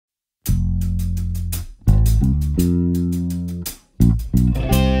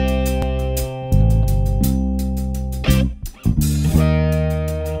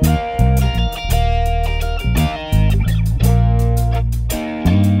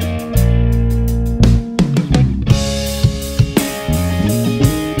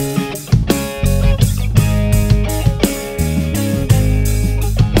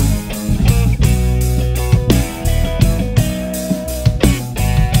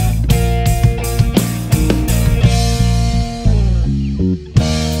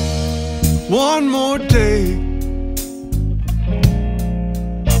one more day,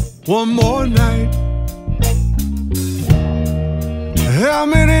 one more night. How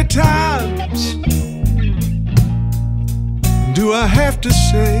many times do I have to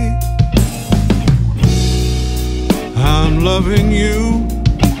say I'm loving you,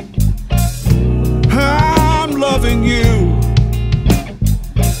 I'm loving you?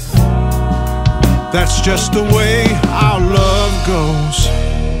 That's just the way our love goes.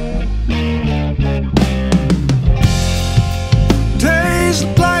 Days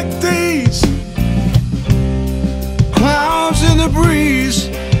like these, clouds in the breeze,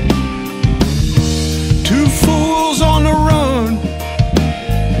 two fools on the run,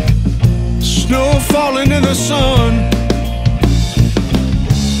 snow falling in the sun.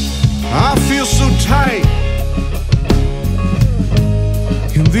 I feel so tight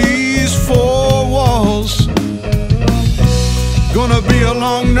in these four walls. Gonna be a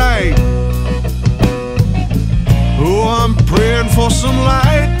long night. Oh, I'm praying for some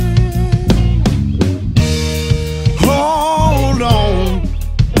light. Hold on,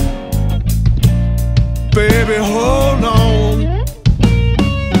 baby, hold on.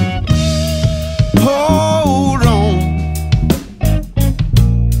 Hold on,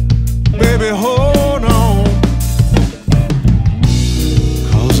 baby, hold on.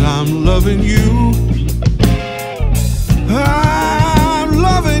 'Cause I'm loving you,